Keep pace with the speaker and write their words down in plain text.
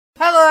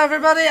Hello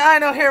everybody,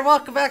 Eino here.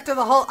 Welcome back to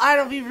the whole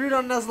Eino v Rude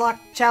on Nuzlocke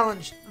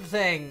challenge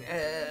thing.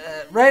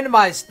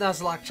 Randomized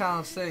Nuzlocke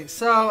challenge thing.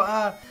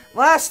 So,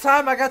 last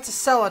time I got to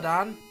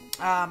Celadon.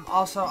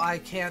 Also, I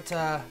can't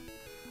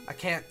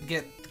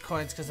get the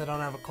coins because I don't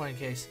have a coin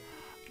case.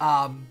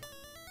 I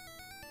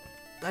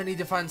need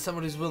to find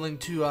someone who's willing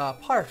to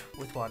part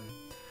with one.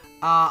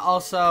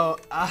 Also,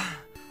 I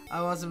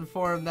was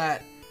informed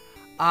that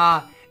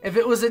if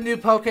it was a new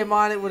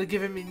Pokemon, it would have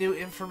given me new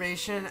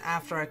information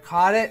after I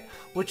caught it,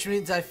 which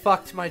means I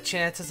fucked my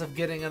chances of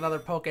getting another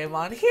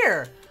Pokemon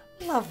here.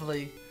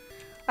 Lovely.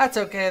 That's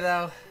okay,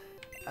 though.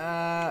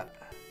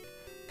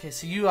 Okay,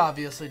 so you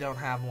obviously don't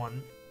have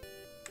one.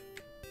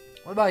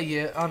 What about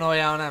you? Oh, no, I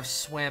don't have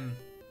Swim.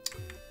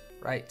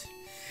 Right.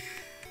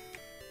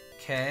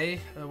 Okay,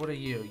 what are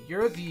you?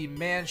 You're the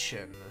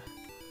mansion.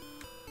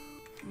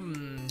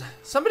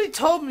 Somebody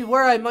told me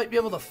where I might be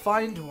able to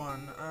find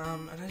one,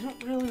 and I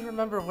don't really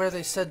remember where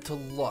they said to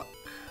look.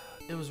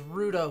 It was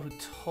Rudo who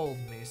told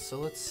me, so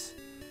let's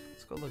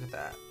go look at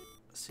that.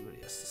 Let's see what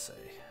he has to say.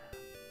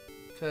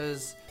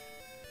 Because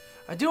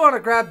I do want to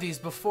grab these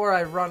before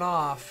I run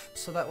off,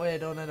 so that way I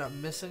don't end up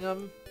missing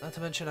them. Not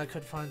to mention I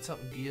could find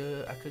something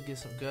good. I could get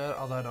some good,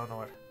 although I don't know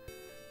what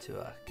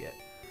to get.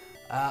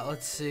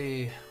 Let's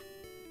see.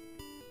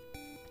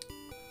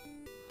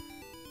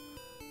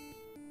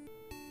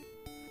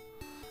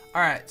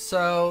 Alright,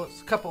 so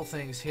a couple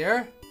things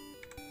here.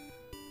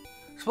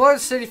 Explore the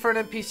city for an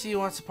NPC who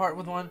wants to part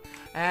with one.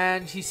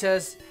 And he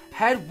says,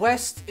 head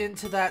west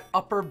into that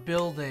upper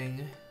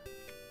building.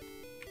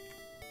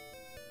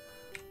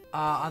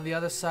 On the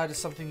other side is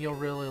something you'll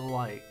really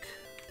like.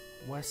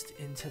 West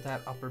into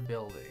that upper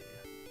building.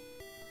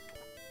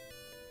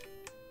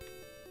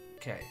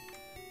 Okay,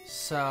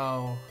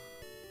 so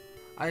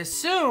I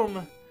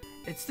assume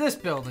it's this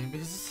building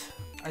because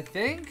I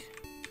think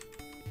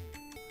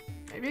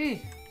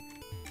maybe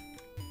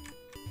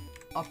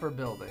upper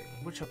building.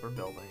 Which upper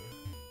building?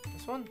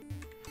 This one?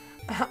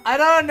 I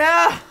don't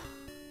know.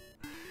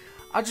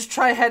 I'll just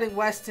try heading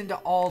west into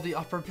all the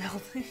upper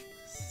buildings.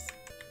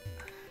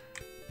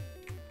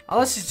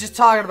 Unless he's just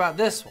talking about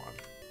this one.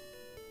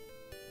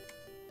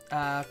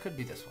 Could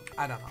be this one.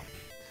 I don't know.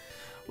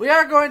 We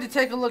are going to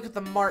take a look at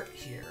the mart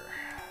here.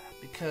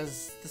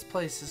 Because this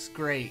place is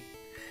great.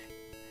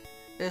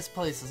 This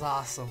place is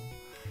awesome.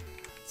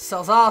 It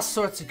sells all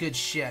sorts of good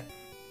shit.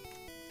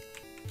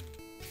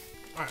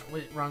 Alright,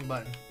 wait, wrong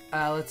button.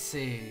 Let's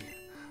see.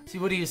 See,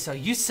 what do you sell?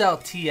 You sell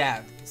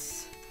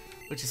TMs,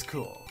 which is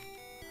cool.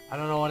 I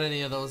don't know what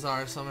any of those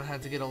are, so I'm gonna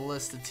have to get a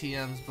list of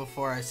TMs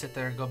before I sit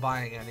there and go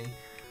buying any.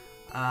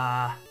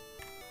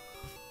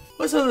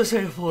 What's on the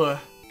second floor?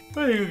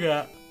 What do you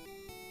got?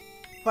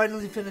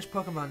 Finally finished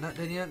Pokemon, not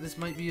done yet. This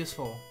might be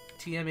useful.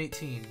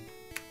 TM18.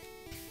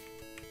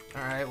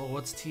 Alright, well,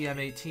 what's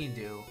TM18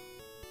 do?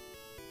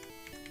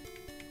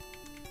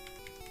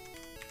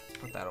 Let's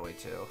put that away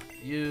too.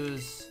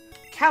 Use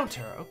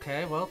counter.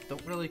 Okay, well,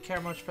 don't really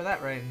care much for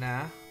that right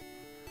now.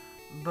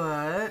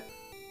 But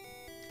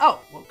oh,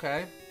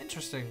 okay.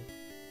 Interesting.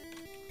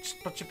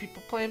 Just a bunch of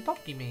people playing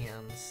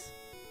Pokemons.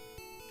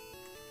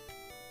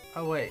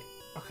 Oh wait.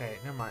 Okay,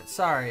 never mind.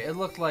 Sorry, it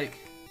looked like...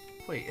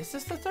 Wait, is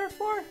this the third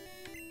floor?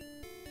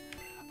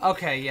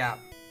 Okay, yeah.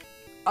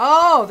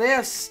 Oh, they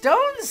have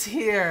stones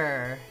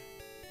here!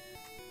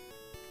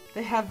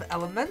 They have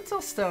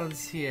elemental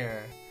stones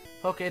here.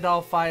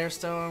 Pokédoll,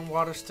 Firestone,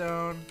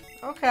 Waterstone.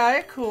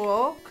 Okay,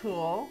 cool,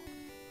 cool.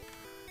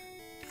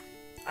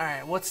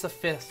 Alright, what's the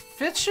fifth?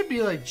 Fifth should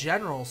be like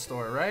general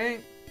store, right?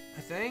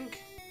 I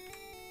think.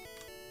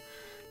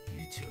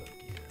 You two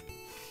again.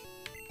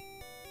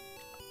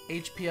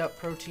 HP up,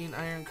 protein,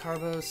 iron,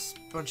 carbos,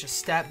 bunch of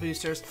stat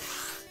boosters.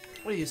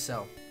 What do you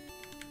sell?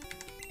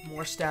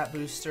 More stat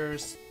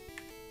boosters.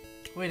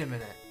 Wait a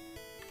minute.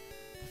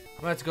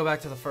 I'm gonna have to go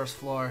back to the first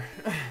floor.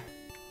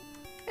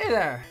 Hey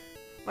there.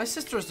 My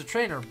sister is the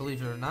trainer,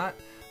 believe it or not.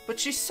 But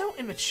she's so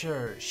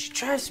immature. She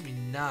drives me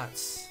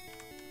nuts.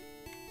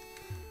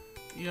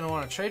 You gonna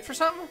want to trade for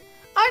something?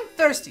 I'm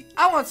thirsty.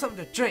 I want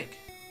something to drink.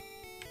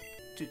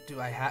 Do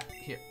I have...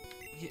 Here.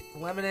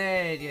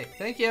 Lemonade. Yeah,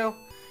 thank you.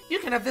 You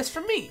can have this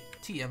from me.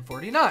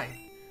 TM49.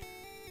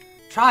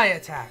 Try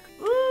attack.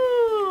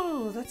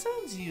 Ooh, that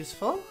sounds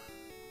useful.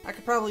 I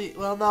could probably...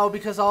 Well, no,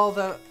 because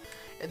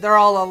they're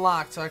all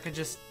unlocked, so I could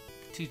just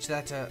teach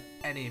that to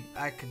any...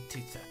 I could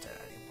teach that to anyone.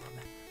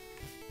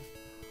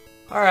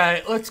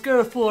 Alright, let's go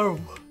to floor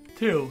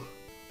 2.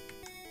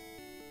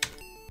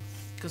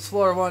 Because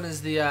floor 1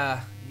 is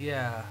the,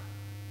 yeah.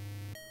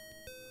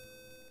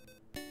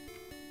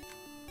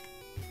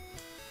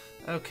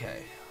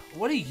 Okay.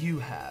 What do you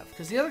have?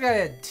 Because the other guy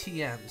had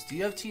TMs. Do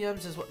you have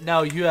TMs as well?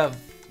 No, you have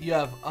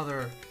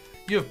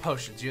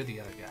potions. You're the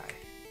other guy.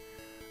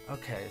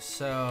 Okay,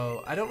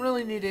 so I don't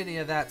really need any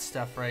of that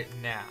stuff right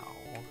now.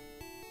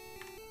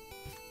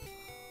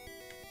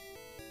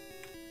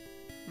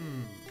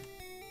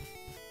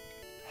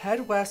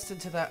 Head west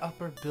into that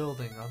upper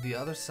building. On the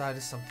other side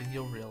is something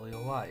you'll really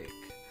like.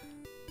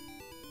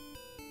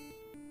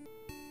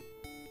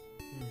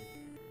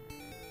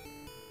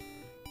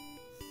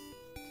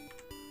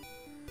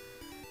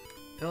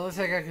 The only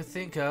thing I could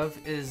think of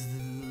is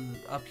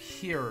up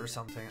here or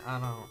something. I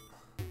don't know.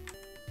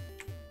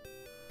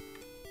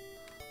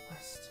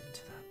 West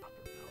into that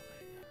upper building.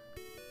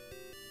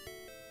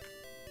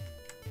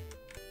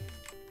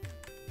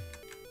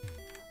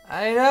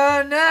 I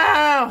don't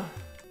know!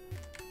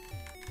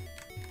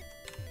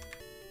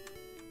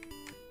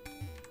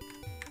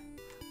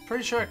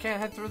 Pretty sure I can't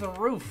head through the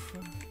roof.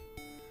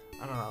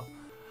 I don't know.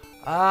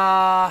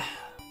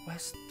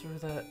 West through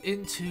the...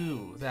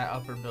 into that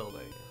upper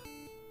building.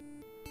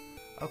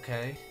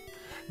 Okay.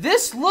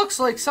 This looks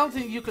like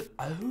something you could...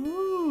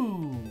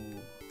 Oh!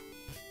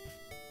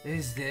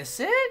 Is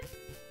this it?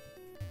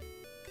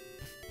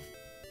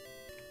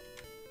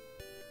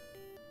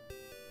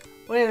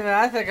 Wait a minute,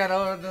 I think I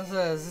know what this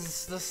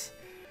is. This...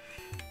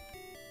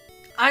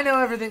 I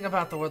know everything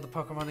about the world of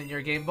Pokemon in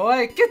your Game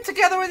Boy. Get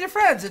together with your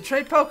friends and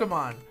trade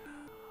Pokemon.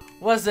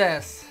 What's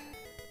this?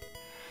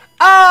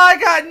 Oh, I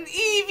got an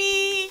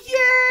Eevee!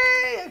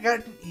 Yay! I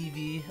got an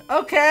Eevee.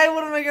 Okay,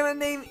 what am I gonna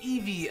name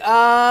Eevee?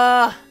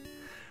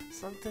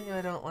 Something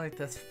I don't like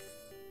that's...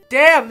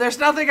 Damn, there's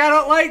nothing I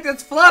don't like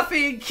that's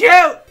fluffy and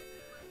cute!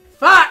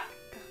 Fuck!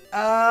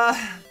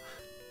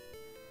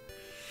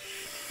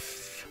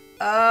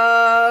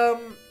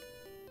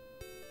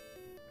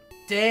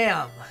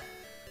 Damn.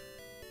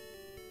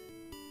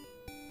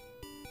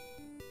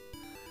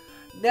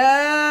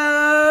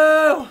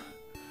 No!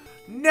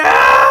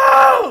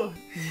 No!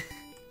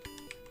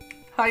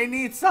 I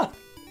need some.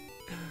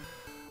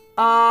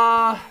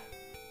 Huh.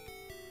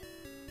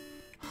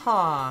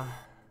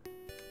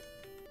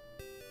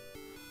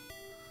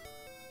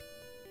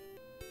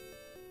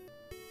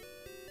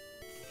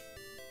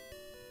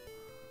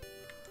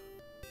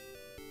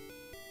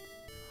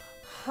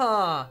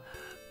 Huh.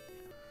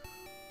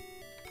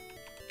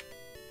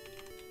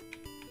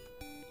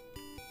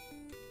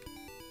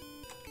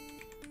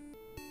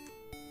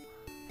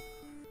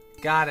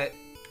 Got it.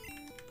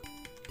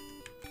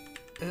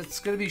 It's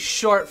gonna be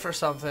short for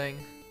something.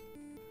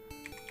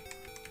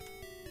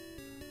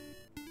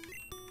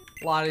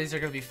 A lot of these are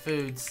gonna be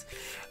foods.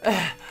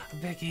 A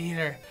big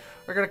eater.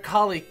 We're gonna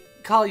call you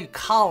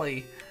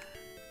Collie.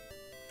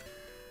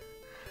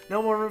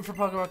 No more room for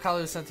Pokemon.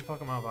 Collie was sent to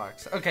Pokemon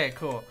box. Okay,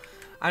 cool.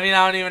 I mean,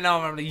 I don't even know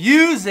if I'm gonna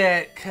use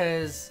it,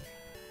 cause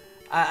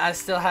I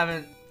still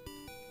haven't.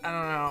 I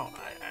don't know.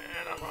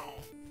 I don't know.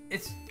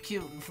 It's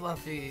cute and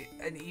fluffy,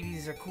 and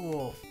Eevees are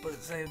cool, but at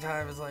the same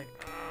time, it's like.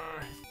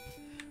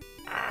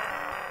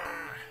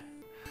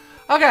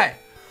 Okay.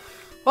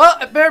 Well,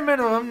 at bare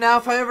minimum, now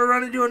if I ever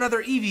run into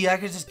another Eevee, I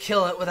could just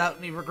kill it without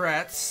any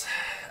regrets.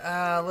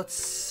 Let's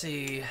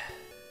see.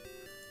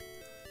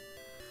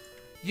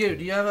 Do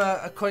you have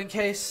a coin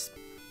case?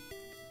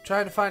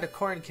 Trying to find a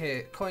coin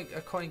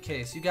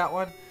case. You got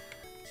one?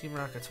 Team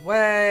Rocket's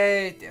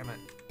way. Damn it.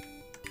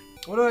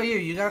 What about you?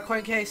 You got a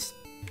coin case?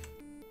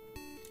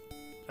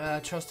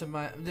 Trusted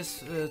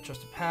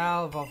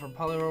pal. Evolved from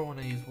Poliwhirl when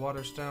I use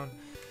Waterstone.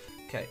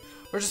 Okay.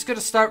 We're just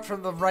gonna start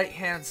from the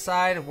right-hand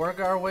side and work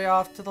our way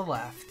off to the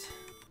left.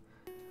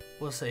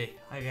 We'll see,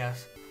 I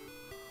guess.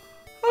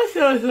 That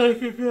sounds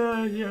like a good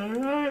idea,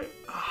 right?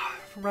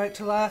 From right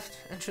to left,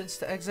 entrance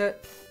to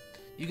exit.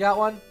 You got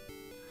one?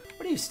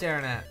 What are you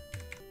staring at?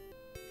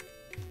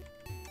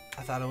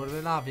 I thought it would have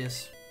been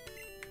obvious.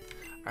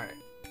 Alright.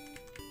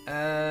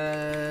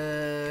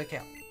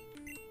 Okay.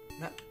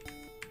 No.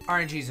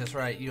 RNG's that's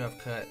right, you have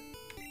cut.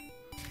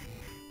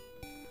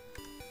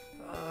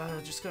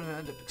 Just gonna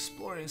end up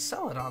exploring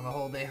Celadon the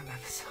whole damn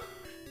episode.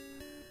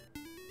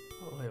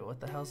 Oh wait, what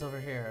the hell's over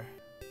here?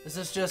 Is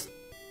this just...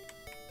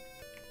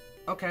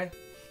 Okay.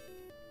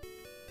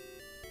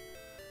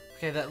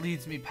 Okay, that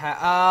leads me past...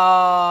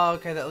 Oh,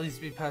 okay, that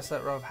leads me past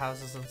that row of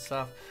houses and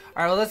stuff.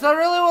 Alright, well that's not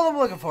really what I'm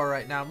looking for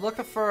right now. I'm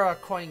looking for a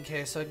coin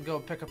case so I can go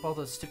and pick up all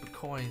those stupid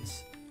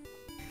coins.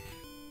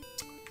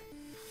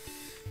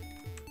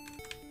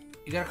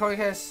 You got a coin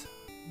case?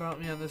 Brought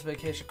me on this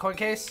vacation. Coin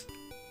case?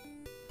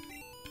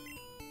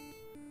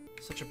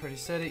 Such a pretty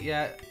city.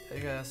 Yeah, I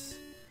guess.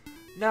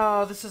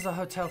 No, this is a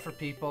hotel for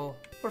people.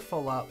 We're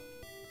full up.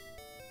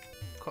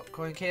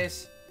 Coin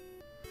case?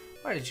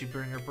 Why did you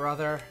bring your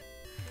brother?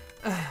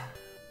 It's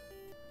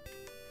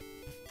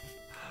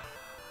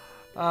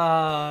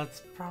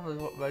probably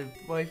what my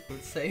wife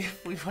would say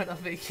if we went on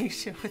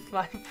vacation with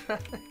my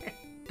brother.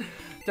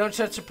 Don't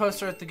touch the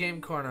poster at the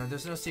game corner.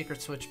 There's no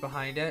secret switch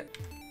behind it.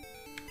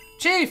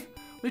 Chief!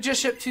 We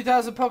just shipped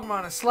 2,000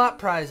 Pokemon and slot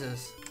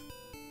prizes.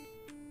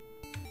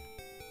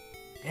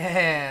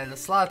 Yeah, the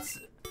slots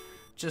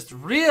just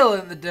real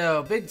in the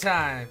dough, big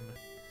time.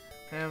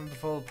 Crammed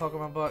full of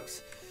Pokemon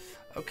books.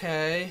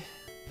 Okay.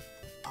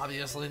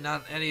 Obviously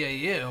not any of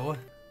you.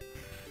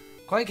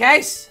 Coin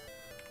case!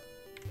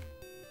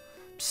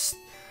 Psst,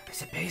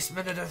 there's a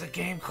basement under the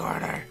game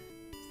corner.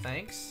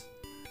 Thanks.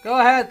 Go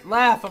ahead,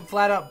 laugh. I'm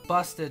flat out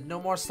busted.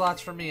 No more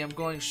slots for me. I'm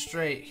going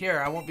straight.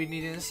 Here, I won't be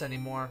needing this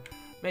anymore.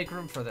 Make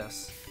room for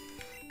this.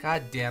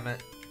 God damn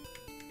it.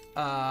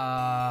 Do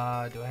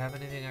I have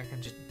anything I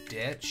can just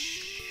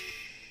ditch?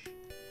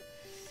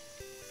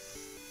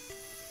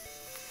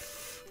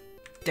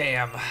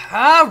 Damn.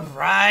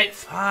 Alright,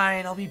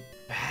 fine. I'll be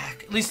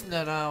back. At least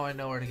now I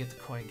know where to get the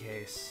coin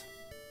case.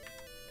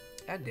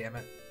 God damn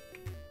it.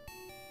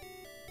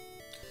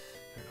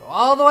 Go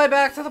all the way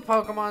back to the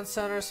Pokemon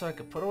Center so I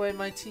could put away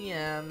my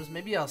TMs.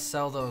 Maybe I'll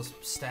sell those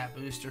stat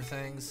booster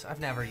things. I've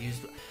never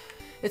used...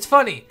 It's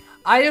funny.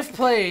 I have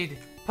played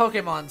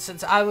Pokemon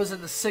since I was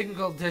in the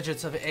single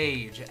digits of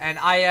age. And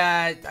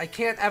I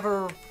can't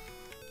ever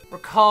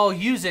recall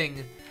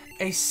using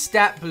a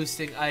stat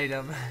boosting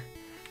item.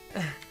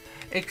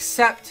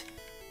 Except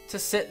to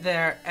sit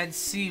there and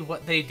see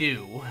what they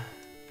do.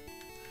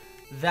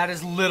 That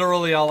is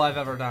literally all I've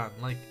ever done.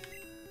 Like,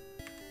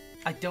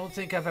 I don't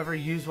think I've ever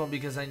used one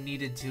because I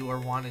needed to or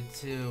wanted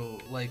to,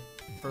 like,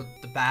 for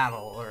the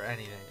battle or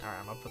anything. Alright,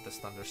 I'm gonna put this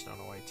Thunderstone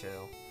away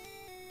too.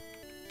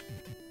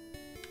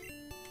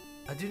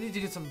 I do need to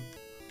get some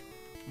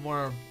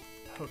more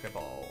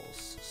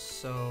Pokeballs.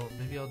 So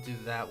maybe I'll do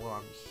that while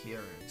I'm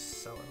here and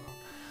sell it on.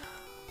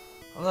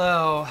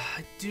 Although,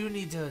 I do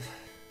need to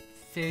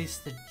face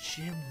the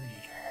gym leader.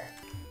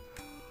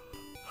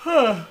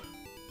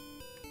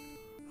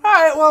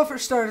 Alright, well, for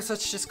starters,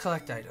 let's just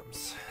collect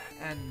items.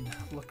 And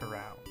look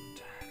around.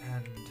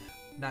 And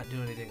not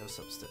do anything of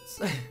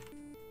substance.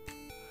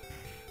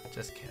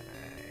 Just kidding.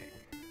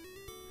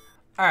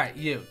 Alright,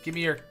 you. Give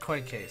me your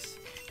coin case.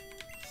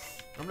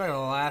 I'm not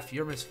gonna laugh.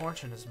 Your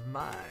misfortune is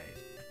my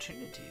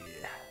opportunity.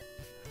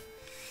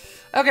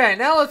 Okay,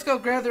 now let's go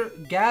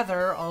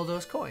gather all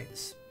those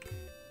coins.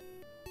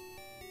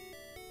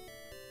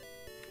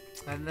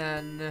 And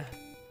then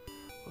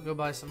we'll go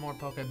buy some more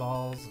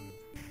Pokeballs and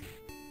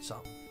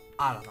something.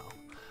 I don't know.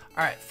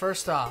 Alright,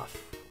 first off,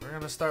 we're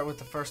going to start with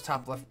the first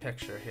top left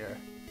picture here.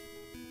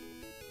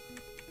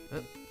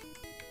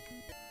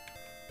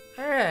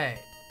 Alright.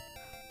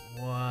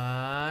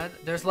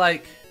 There's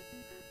like,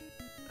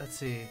 let's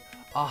see,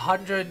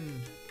 200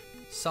 and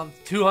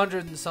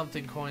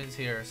something coins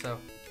here, so,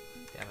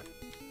 damn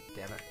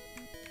it.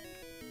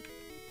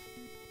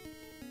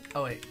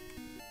 Oh wait,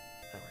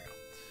 there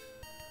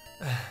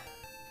we go.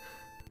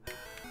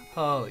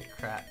 Holy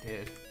crap,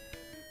 dude.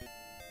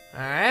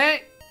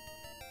 Alright.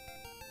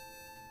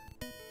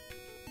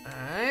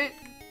 Alright.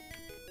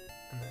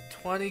 And then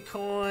 20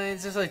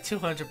 coins. There's like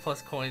 200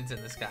 plus coins in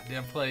this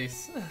goddamn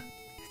place.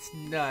 It's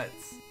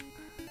nuts.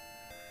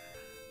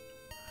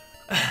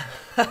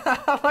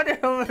 I wonder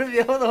if I'm gonna be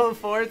able to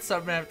afford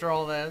something after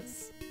all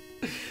this.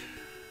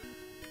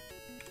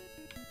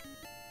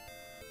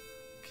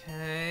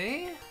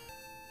 Okay.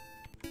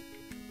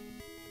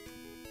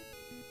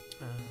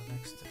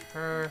 Next to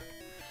her.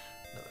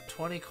 Another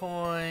 20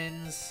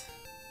 coins.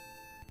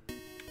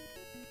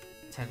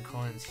 10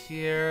 coins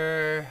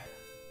here.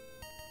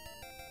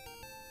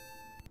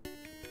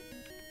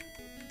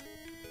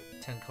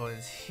 10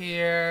 coins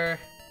here.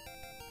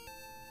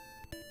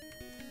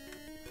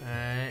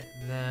 Alright,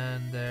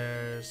 then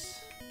there's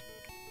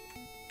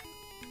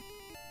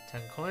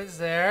 10 coins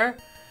there.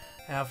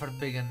 Now for the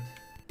big one.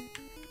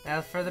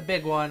 Now for the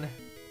big one.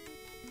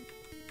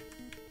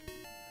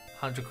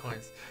 100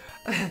 coins.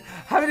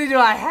 How many do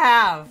I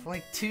have?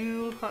 Like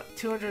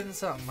 200 and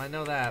something. I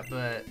know that,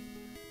 but...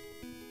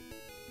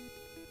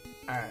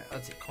 Alright,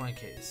 let's see. Coin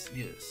case.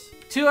 Use.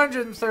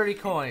 230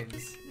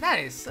 coins.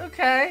 Nice.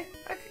 Okay.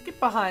 I can get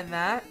behind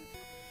that.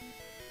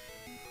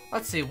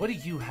 Let's see. What do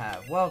you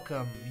have?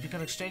 Welcome. You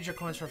can exchange your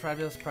coins for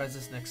fabulous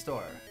prizes next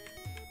door.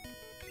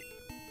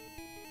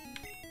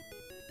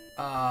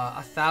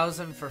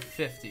 1,000 for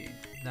 50.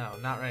 No,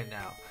 not right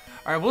now.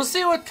 Alright, we'll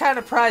see what kind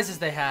of prizes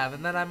they have,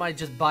 and then I might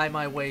just buy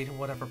my way to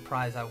whatever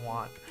prize I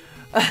want.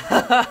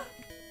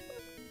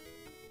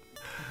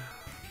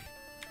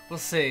 We'll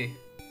see.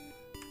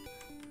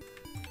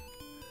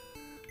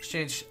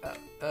 Exchange,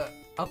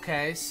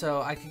 okay,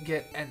 so I can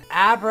get an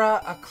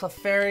Abra, a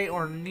Clefairy,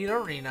 or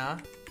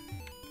Nidorina.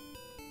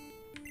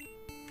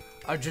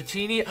 A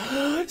Dratini.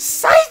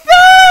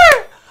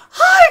 Scyther!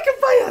 I can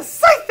buy a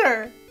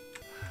Scyther!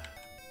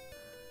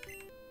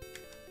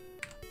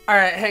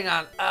 Alright, hang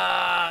on.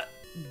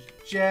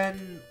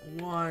 Gen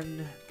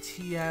 1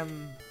 TM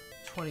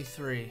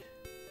 23.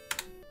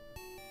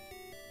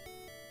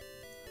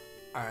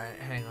 Alright,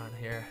 hang on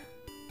here.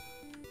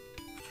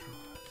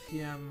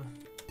 TM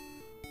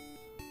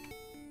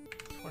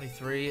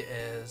 23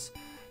 is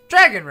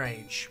Dragon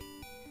Rage.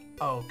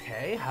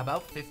 Okay, how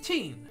about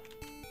 15?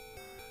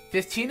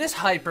 15 is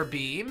Hyper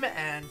Beam,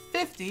 and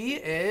 50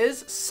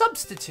 is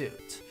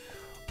Substitute.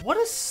 What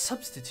does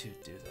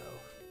Substitute do, though?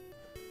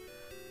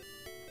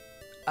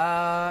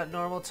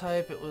 Normal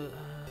type, it was...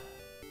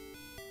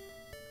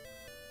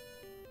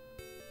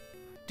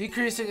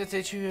 decreasing its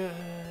HP...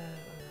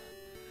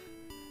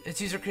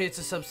 its user creates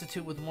a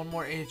substitute with 1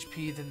 more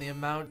HP than the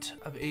amount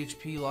of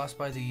HP lost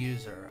by the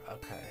user.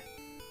 Okay.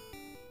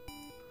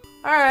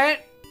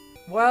 Alright.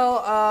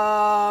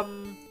 Well,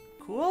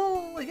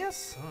 cool, I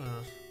guess. I don't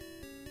know.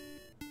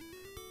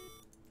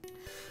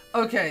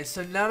 Okay,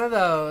 so none of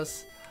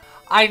those.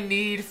 I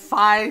need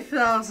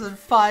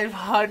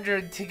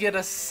 5,500 to get a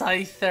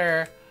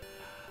Scyther.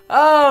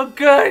 Oh,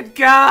 good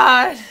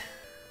God.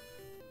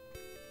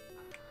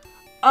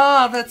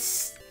 Oh,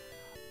 that's...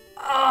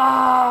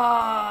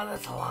 Ah,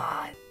 that's a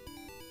lot.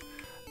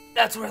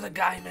 That's where the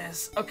game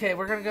is. Okay,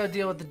 we're gonna go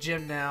deal with the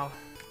gym now.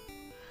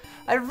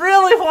 I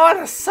really want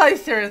a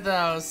Scyther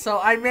though, so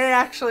I may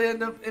actually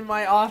end up in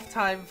my off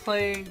time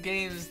playing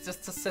games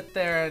just to sit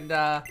there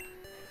and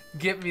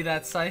get me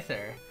that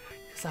Scyther.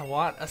 Because I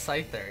want a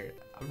Scyther.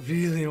 I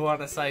really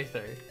want a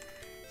Scyther.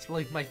 It's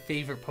like my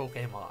favorite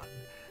Pokemon.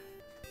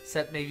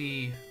 Except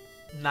maybe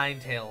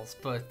Ninetales,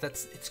 but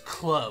it's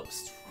close.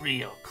 It's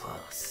real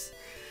close.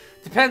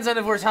 Depends on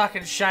if we're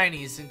talking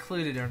shinies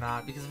included or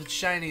not, because with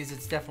shinies,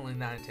 it's definitely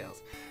Ninetales.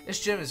 This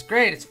gym is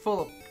great. It's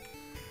full of...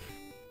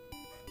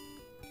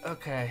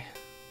 Okay.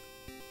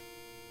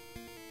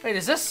 Wait,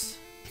 is this...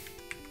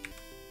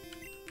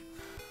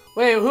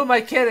 Wait, who am I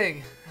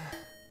kidding?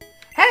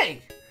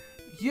 Hey!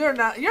 You're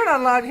not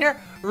allowed here.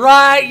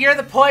 Right, you're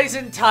the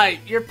poison type.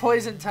 You're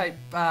poison type,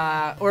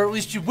 or at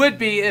least you would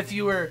be if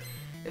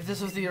this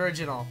was the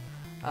original,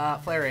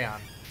 Flareon.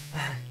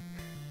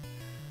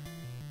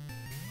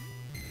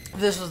 If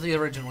this was the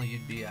original,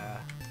 you'd be,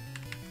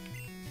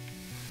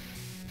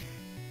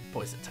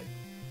 poison type.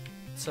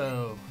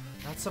 So,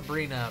 not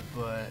Sabrina,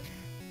 but...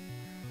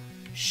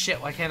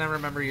 Shit, why can't I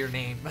remember your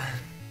name?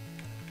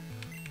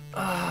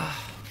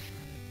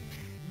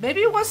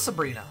 Maybe it was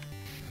Sabrina.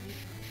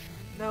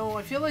 No,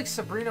 I feel like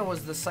Sabrina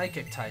was the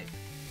psychic type.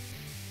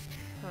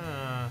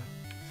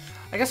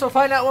 I guess we'll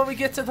find out when we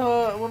get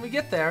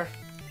there.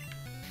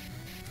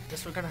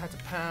 Guess we're gonna have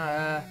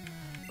to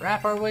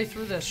wrap our way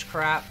through this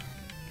crap.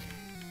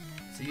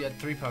 So you had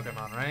 3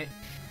 Pokemon, right?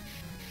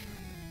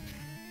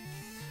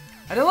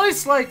 I'd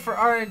always like for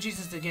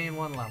RNGs to gain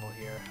 1 level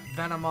here.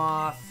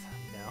 Venomoth.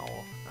 No,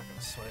 not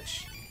gonna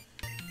switch.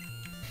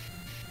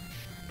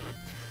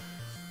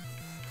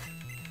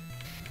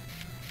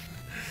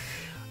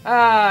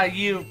 Ah,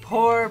 you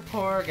poor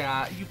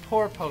guy. You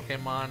poor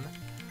Pokemon.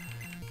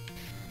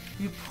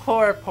 You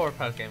poor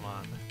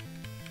Pokemon.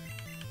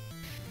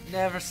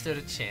 Never stood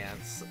a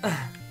chance.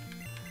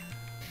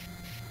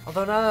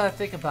 Although now that I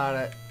think about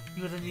it,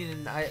 you would have needed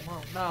an ice.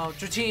 Well, no,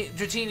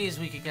 Dratini is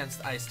weak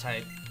against ice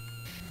type.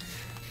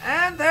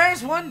 And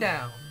there's 1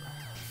 down.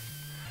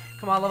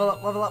 Come on, level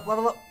up, level up,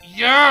 level up.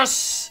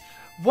 Yes!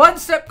 1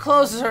 step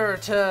closer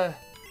to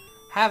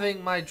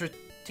having my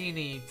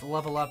Dratini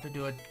level up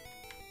into a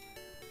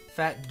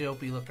fat,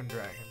 dopey looking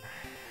dragon.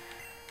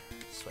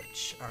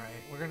 Switch.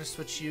 Alright, we're gonna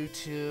switch you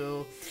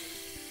to...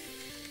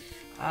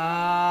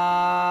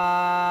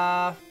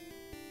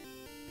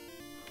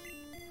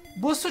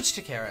 We'll switch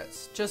to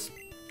carrots. Just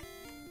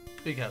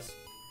because.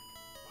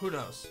 Who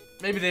knows?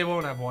 Maybe they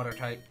won't have water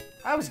type.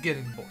 I was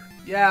getting bored.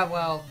 Yeah,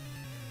 well...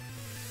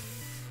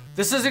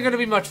 This isn't gonna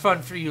be much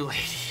fun for you, lady.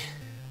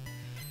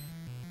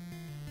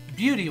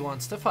 Beauty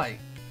wants to fight.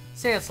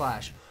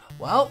 Sandslash.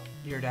 Well,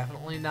 you're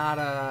definitely not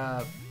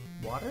a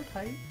water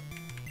type.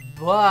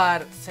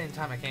 But at the same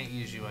time, I can't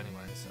use you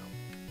anyway, so...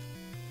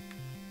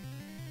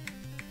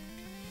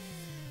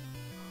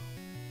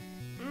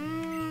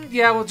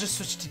 Yeah, we'll just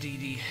switch to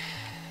DD.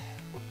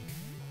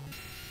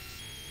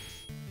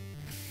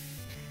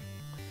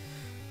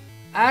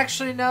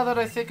 Actually, now that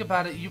I think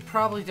about it, you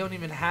probably don't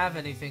even have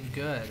anything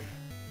good.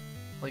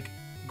 Like,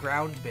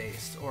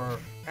 ground-based or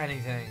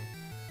anything.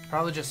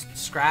 Probably just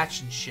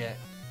scratch and shit.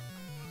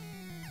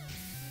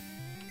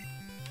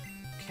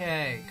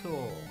 Okay,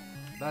 cool.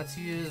 Let's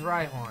use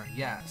Rhyhorn.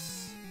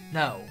 Yes.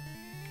 No.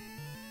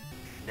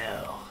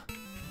 No.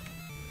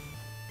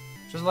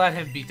 Just let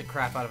him beat the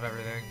crap out of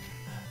everything.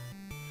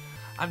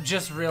 I'm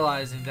just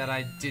realizing that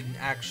I didn't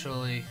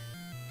actually,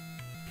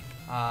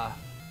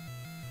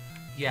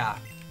 yeah,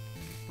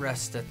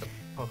 rest at the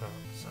Pokemon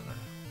Center.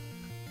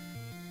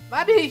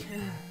 Maybe.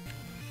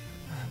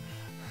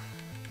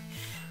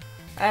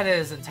 That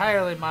is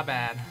entirely my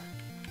bad.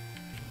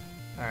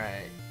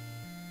 Alright.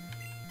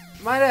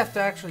 Might have to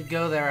actually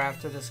go there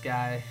after this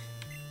guy.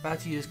 About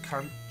to use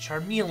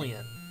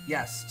Charmeleon.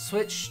 Yes,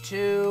 switch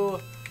to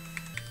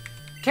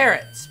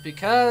carrots,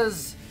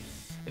 because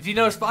if you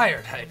know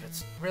fire type,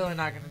 it's really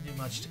not going to do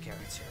much to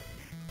carrots here.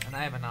 And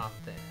I have an on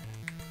thing.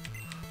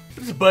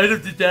 Just bite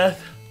him to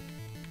death.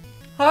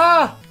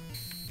 Ah!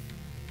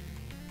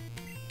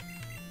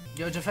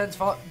 Your defense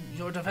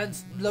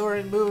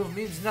lowering move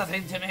means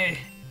nothing to me.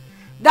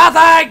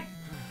 Nothing!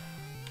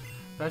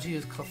 About to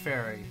use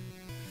Clefairy.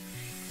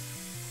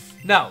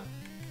 No.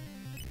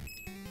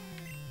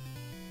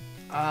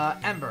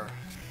 Ember.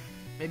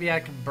 Maybe I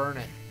can burn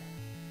it.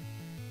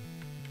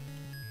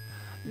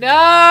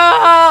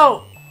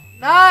 No!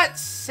 Not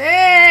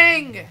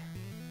sing!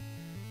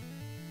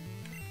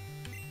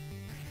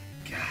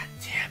 God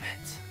damn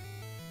it.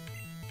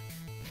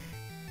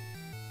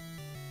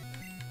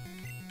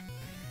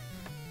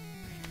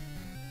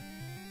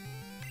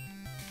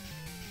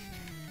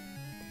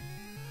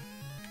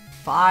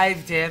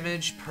 Five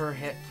damage per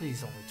hit.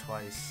 Please, only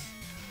twice.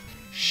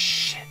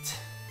 Shit.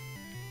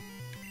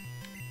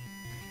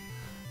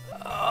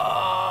 Oh,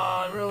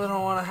 I really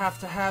don't want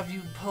to have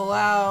you pull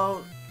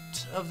out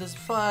of this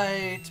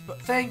fight,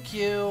 but thank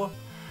you.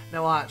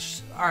 Now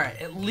watch.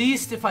 Alright, at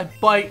least if I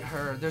bite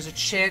her, there's a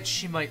chance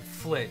she might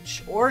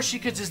flinch. Or she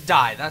could just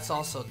die. That's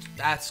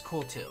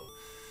cool too.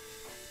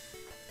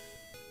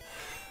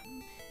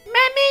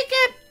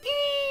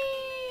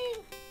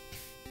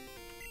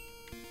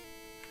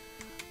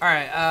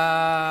 Alright,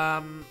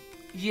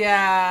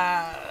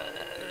 yeah.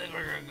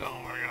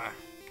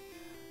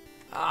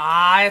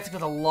 I have to go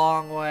the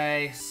long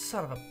way.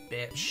 Son of a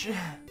bitch.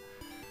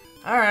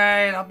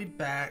 Alright, I'll be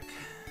back.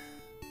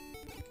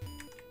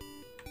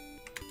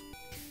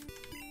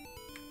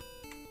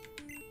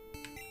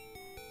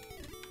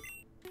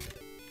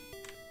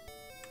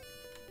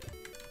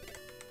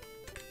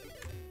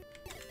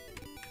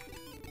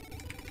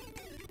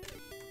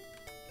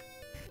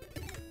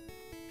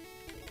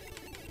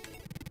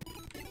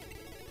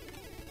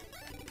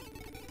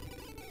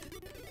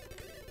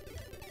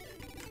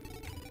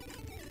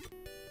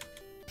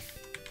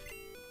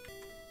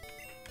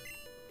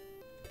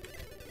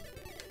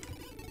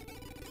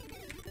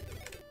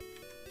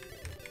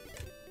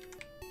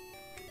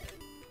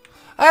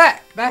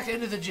 Alright, back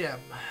into the gym.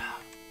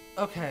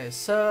 Okay,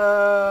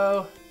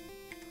 so...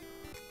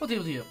 We'll deal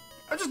with you.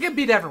 I'm just gonna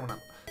beat everyone up.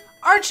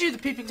 Aren't you the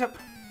peeping Tom?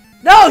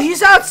 No,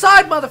 he's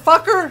outside,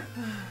 motherfucker!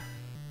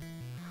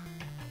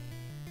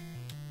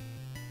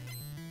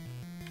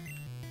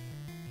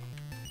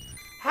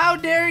 How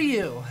dare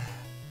you?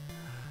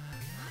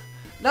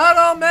 Not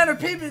all men are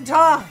peeping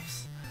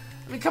Toms.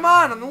 I mean, come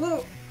on,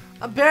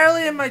 I'm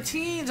barely in my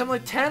teens. I'm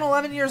like 10,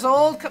 11 years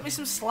old. Cut me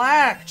some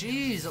slack.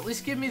 Jeez, at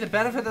least give me the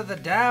benefit of the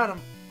doubt.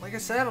 Like I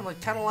said, I'm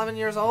like 10, 11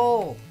 years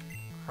old.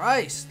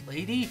 Christ,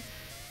 lady.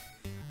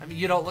 I mean,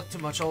 you don't look too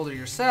much older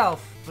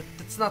yourself, but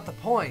that's not the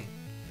point.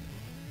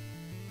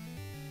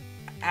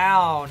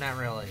 Ow, not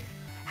really.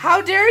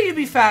 How dare you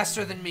be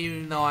faster than me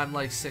even though I'm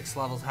like 6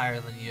 levels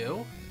higher than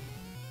you?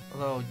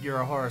 Although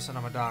you're a horse and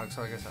I'm a dog,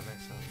 so I guess that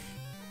makes sense.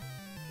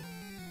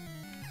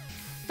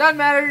 Doesn't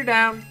matter, you're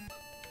down.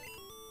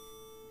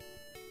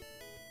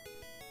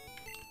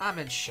 I'm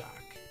in shock.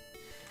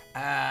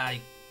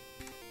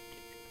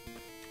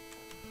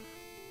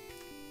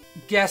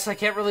 Guess I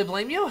can't really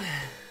blame you.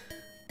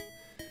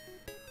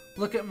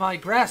 Look at my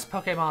grass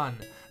Pokemon.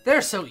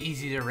 They're so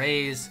easy to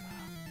raise.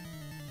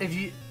 If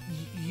you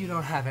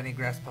don't have any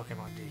grass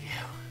Pokemon, do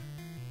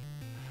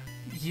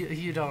you?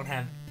 You don't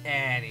have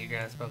any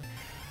grass Pokemon.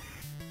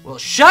 Well,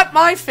 shut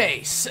my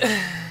face.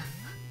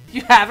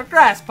 You have a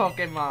grass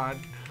Pokemon.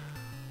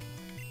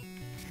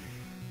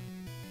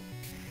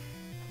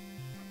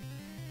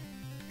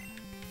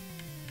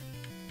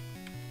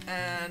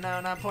 No,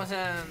 not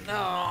poison.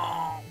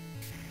 No.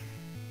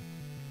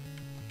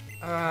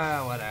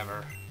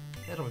 Whatever.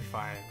 It'll be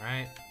fine,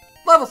 right?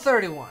 Level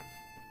 31.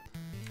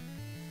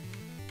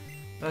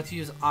 About to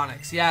use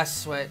Onyx.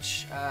 Yes,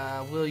 switch.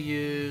 We'll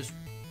use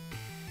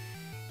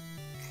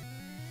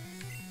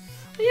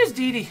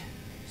Dee Dee.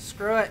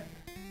 Screw it.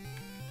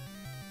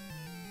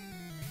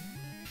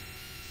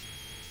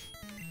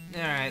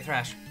 Alright,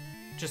 Thrash.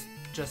 Just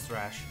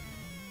Thrash.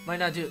 Might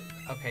not do...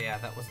 Okay, yeah,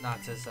 that was not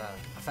as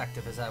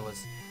effective as I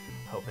was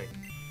hoping.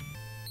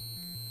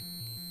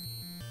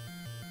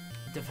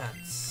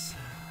 Defense.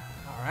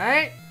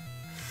 Alright.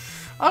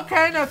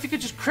 Okay, now if you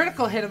could just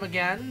critical hit him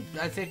again,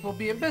 I think we'll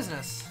be in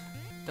business.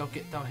 Don't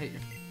hit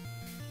your...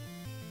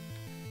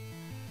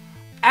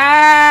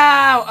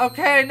 Ow!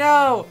 Okay,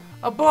 no!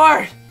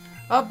 Abort!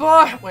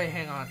 Abort! Wait,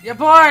 hang on.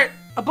 Abort!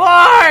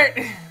 Abort!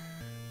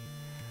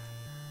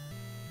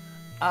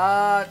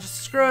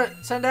 Just screw it.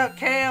 Send out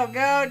Kale.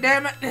 Go,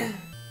 damn it.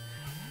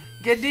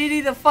 Get Dee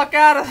Dee the fuck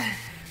out of there.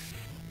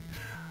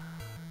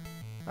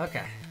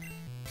 Okay.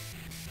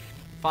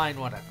 Fine,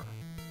 whatever.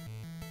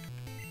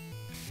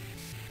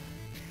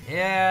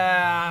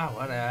 Yeah,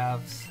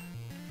 whatevs.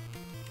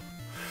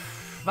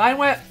 Vine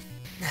Whip.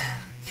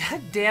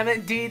 God damn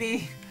it, Dee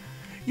Dee.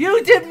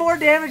 You did more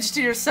damage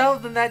to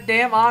yourself than that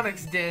damn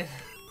Onyx did.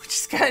 Which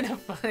is kind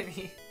of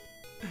funny.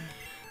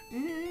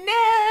 No!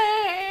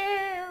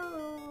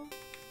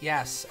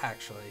 Yes,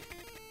 actually.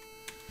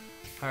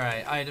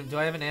 Alright, item. Do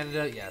I have an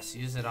antidote? Yes,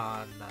 use it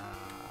on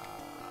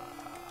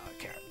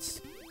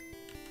carrots.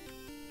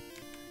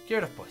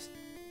 Cured of poison.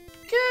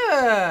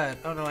 Good!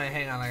 Oh no, wait,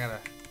 hang on, I gotta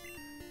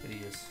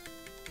use.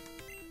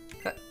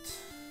 Cut.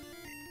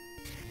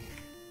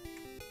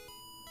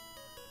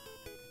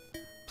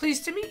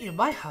 Pleased to meet you.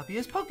 My hobby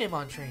is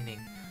Pokemon training.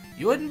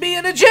 You wouldn't be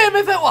in a gym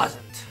if it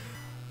wasn't.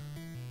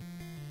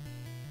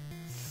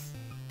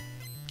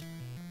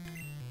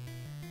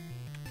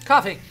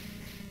 Coughing.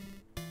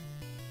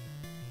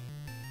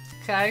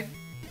 Okay.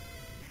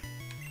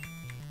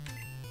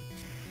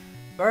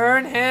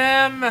 Burn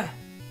him!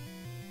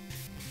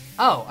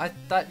 Oh, I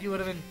thought you would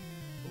have been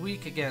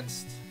weak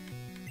against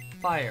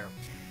fire.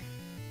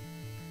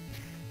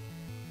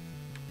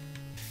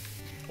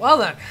 Well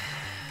then.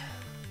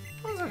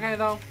 That was okay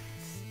though.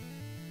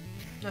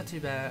 Not too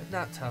bad.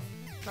 Not tough.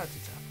 Not too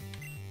tough.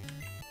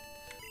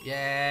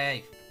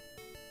 Yay!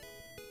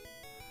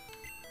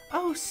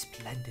 Oh,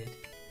 splendid.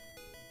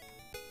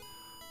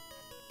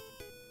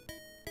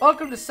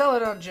 Welcome to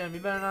Celadon Gym. You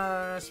better not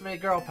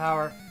underestimate girl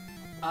power.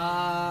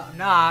 I'm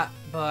not,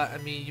 but I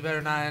mean, you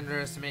better not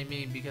underestimate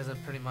me because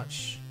I've pretty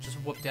much just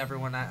whooped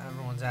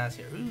everyone's ass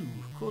here. Ooh,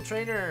 cool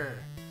trainer.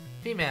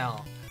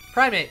 Female.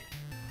 Primate.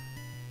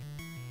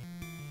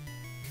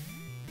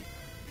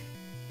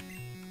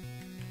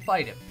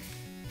 Fight him.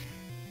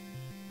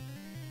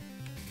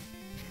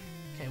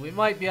 Okay, we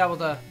might be able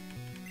to...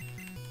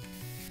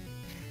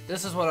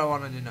 This is what I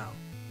wanted to know.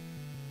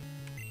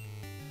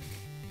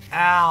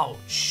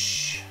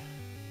 Ouch.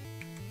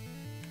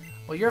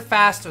 Well, you're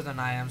faster than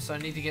I am, so I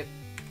need to get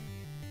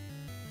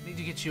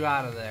you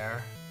out of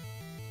there.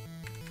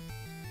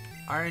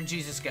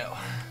 RNGs, just go.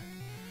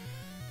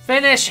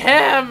 Finish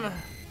him!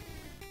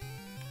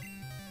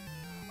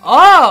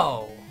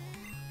 Oh!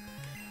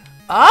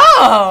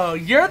 Oh!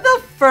 You're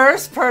the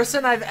first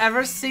person I've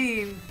ever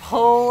seen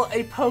pull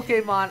a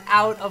Pokemon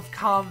out of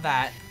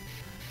combat.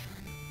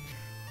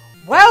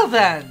 Well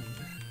then!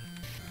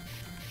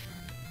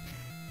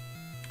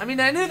 I mean,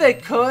 I knew they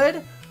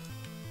could.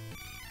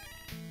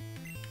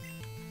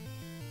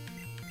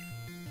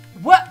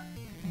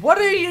 What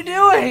are you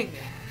doing?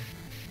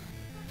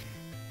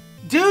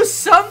 Do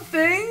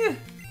something!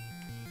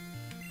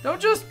 Don't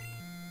just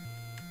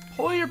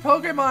pull your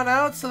Pokemon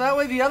out so that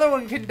way the other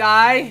one can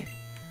die.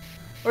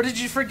 Or did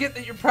you forget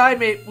that your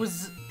Primate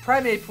was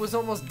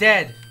almost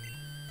dead?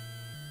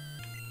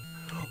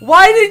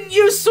 Why didn't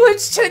you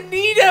switch to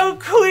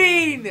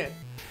Nidoqueen?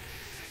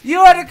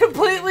 You had a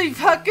completely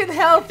fucking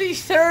healthy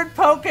third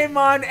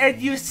Pokemon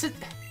and you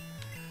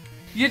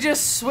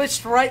just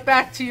switched right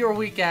back to your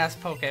weak ass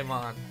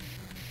Pokemon.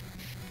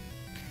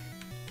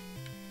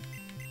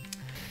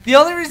 The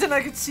only reason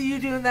I could see you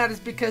doing that is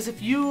because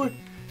if you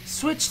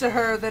switch to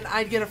her, then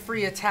I'd get a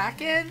free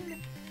attack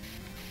in.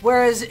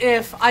 Whereas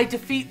if I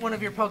defeat one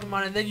of your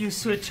Pokemon and then you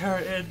switch her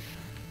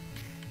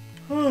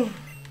in,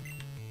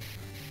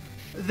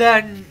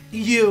 then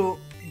you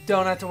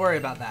don't have to worry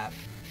about that.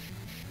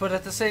 But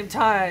at the same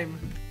time,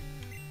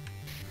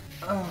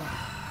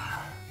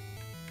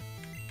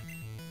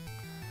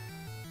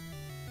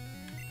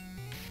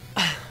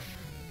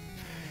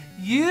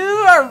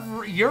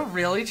 you're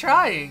really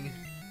trying.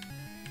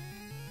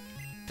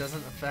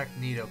 Doesn't affect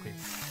Nidoqueen.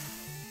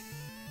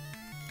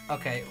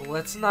 Okay,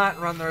 let's not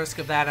run the risk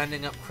of that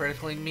ending up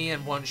critically me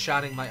and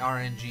one-shotting my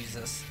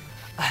RNGesus.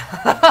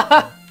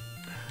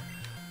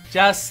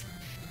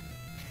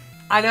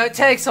 I know it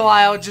takes a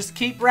while, just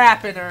keep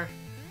rapping her.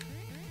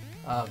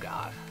 Oh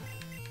god.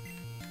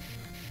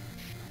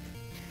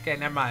 Okay,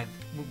 never mind.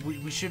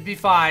 We should be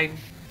fine.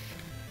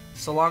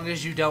 So long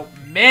as you don't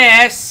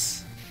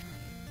miss.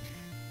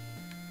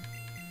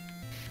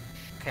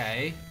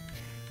 Okay.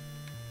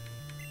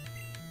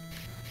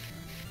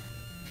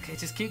 Okay,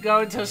 just keep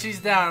going until she's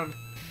down.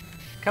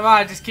 Come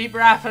on, just keep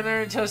rapping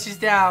her until she's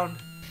down.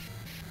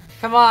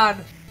 Come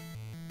on.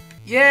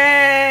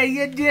 Yay,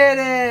 you did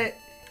it.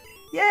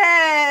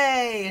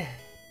 Yay.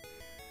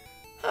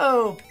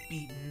 Oh,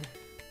 beaten.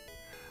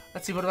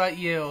 Let's see, what about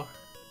you?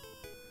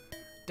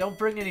 Don't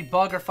bring any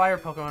bug or fire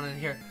Pokemon in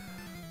here.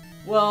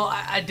 Well,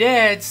 I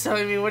did, so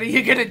I mean, what are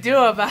you gonna do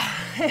about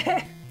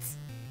it?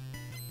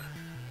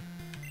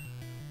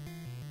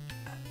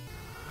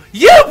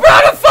 You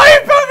brought a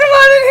fire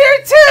Pokemon in here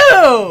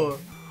too!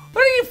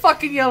 What are you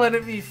fucking yelling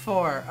at me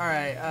for?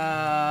 Alright,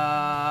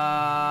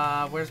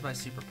 where's my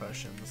super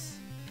potions?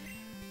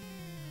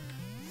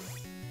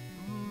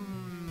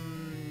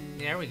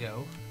 There we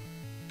go.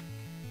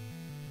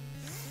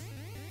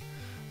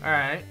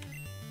 Alright.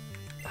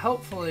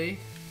 Hopefully.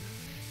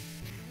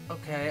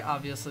 Okay,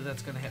 obviously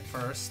that's gonna hit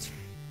first.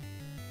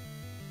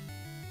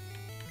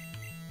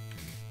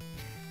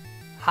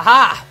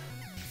 Haha!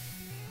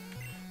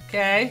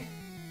 Okay.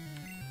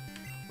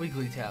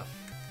 Wigglytuff.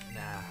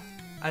 Nah.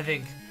 I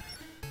think...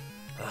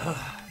 those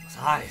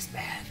eyes,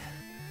 man.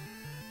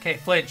 Okay,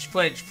 flinch,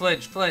 flinch,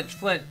 flinch, flinch,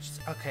 flinch.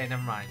 Okay,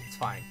 never mind. It's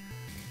fine.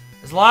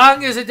 As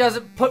long as it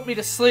doesn't put me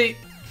to sleep,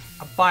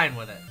 I'm fine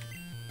with it.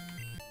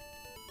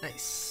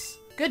 Nice.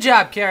 Good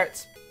job,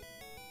 Carrots.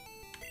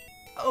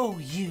 Oh,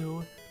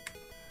 you.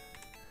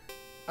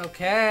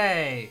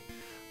 Okay.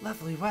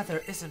 Lovely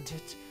weather, isn't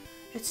it?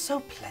 It's so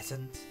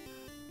pleasant.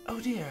 Oh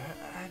dear,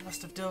 I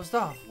must have dozed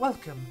off.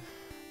 Welcome.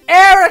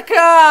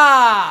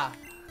 Erica!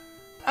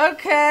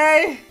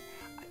 Okay.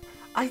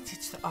 I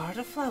teach the art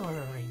of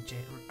flower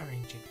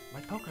arranging.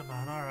 My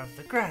Pokemon are of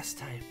the grass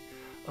type.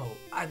 Oh,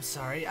 I'm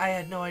sorry. I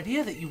had no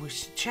idea that you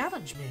wished to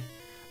challenge me.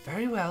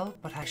 Very well,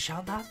 but I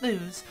shall not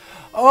lose.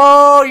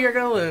 Oh, you're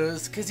gonna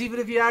lose. Because even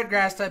if you had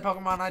grass type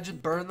Pokemon, I'd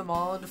just burn them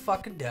all into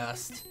fucking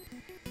dust.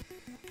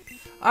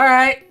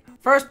 Alright,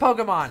 first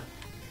Pokemon.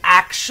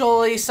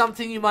 Actually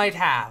something you might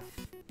have.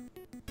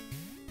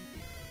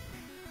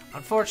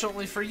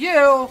 Unfortunately for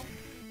you,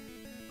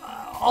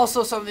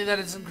 also something that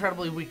is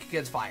incredibly weak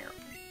against fire.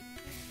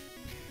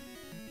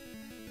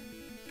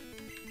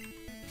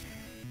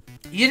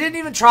 You didn't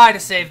even try to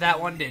save that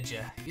one, did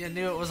you? You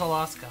knew it was a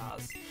lost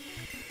cause.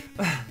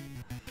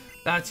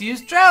 About to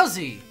use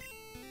Drowsy.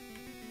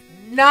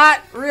 Not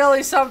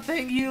really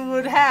something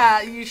you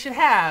should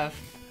have.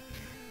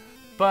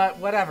 But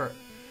whatever.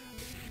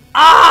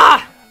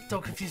 Ah!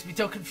 Don't confuse me,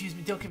 don't confuse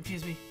me, don't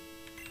confuse me.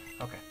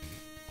 Okay,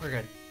 we're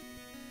good.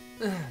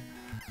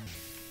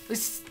 At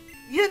least,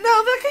 yeah,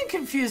 no, that can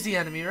confuse the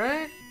enemy,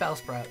 right?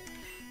 Bellsprout.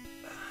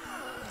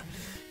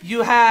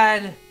 You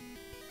had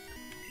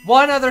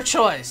one other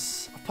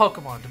choice of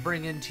Pokemon to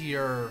bring into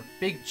your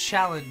big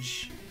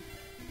challenge.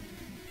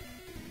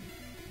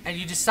 And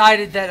you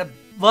decided that a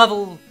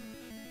level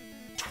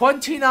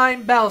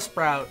 29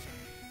 Bellsprout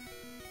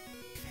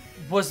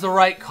was the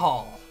right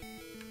call.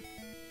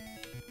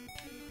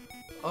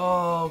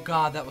 Oh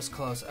god, that was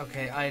close.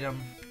 Okay, item.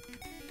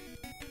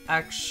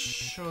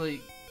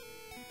 Actually,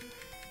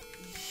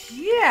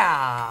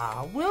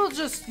 yeah, we'll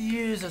just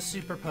use a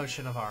super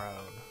potion of our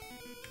own.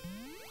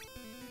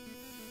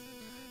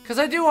 Cause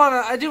I do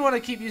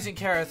wanna keep using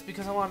Kareth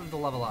because I want him to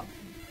level up.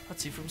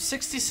 Let's see, from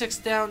 66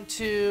 down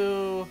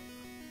to.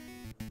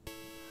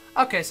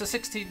 Okay, so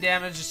 16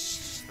 damage.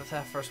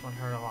 That first one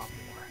hurt a lot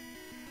more.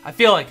 I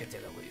feel like it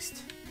did at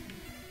least.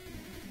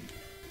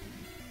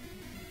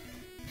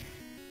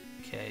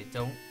 Okay,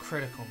 don't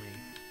critical me.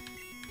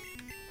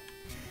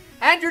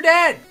 And you're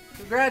dead!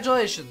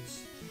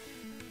 Congratulations.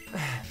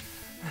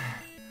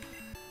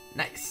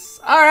 Nice.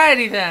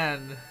 Alrighty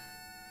then.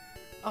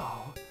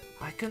 Oh,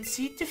 I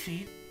concede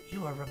defeat.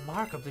 You are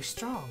remarkably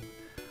strong.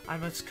 I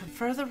must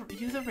confer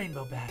you the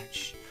Rainbow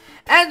Badge.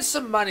 And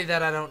some money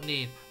that I don't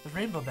need. The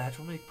Rainbow Badge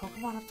will make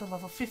Pokemon up to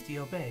level 50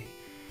 obey.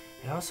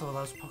 It also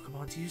allows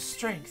Pokemon to use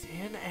strength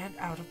in and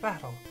out of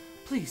battle.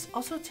 Please,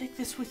 also take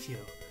this with you.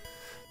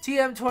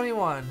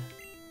 TM21.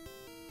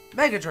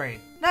 Mega Drain.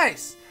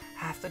 Nice!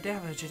 Half the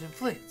damage it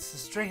inflicts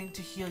is drained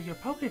to heal your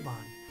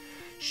Pokemon.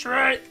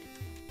 Shred!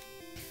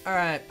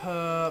 Alright,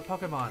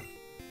 Pokemon.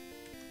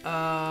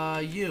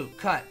 You,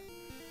 cut.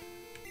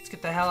 Let's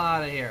get the hell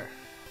out of here.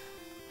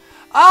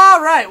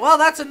 Alright, well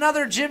that's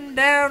another gym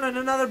down and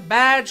another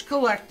badge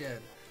collected.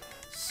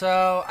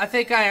 So, I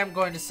think I am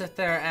going to sit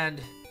there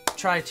and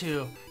try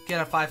to get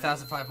a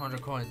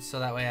 5,500 coins so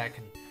that way I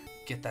can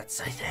get that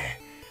cider.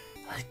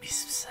 I like me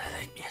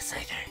a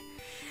cider.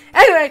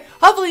 Anyway,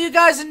 hopefully you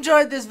guys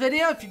enjoyed this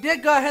video. If you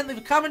did, go ahead and leave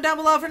a comment down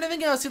below for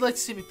anything else you'd like to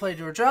see me play,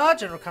 do, or draw.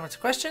 General comments,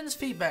 questions,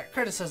 feedback,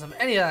 criticism,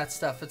 any of that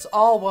stuff. It's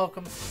all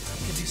welcome. It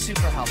can be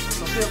super helpful,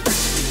 so feel free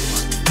to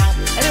leave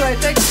one. Anyway,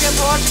 thanks again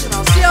for watching, and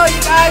I'll see all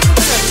you guys in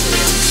the next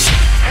video.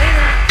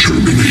 Later.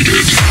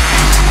 Terminated.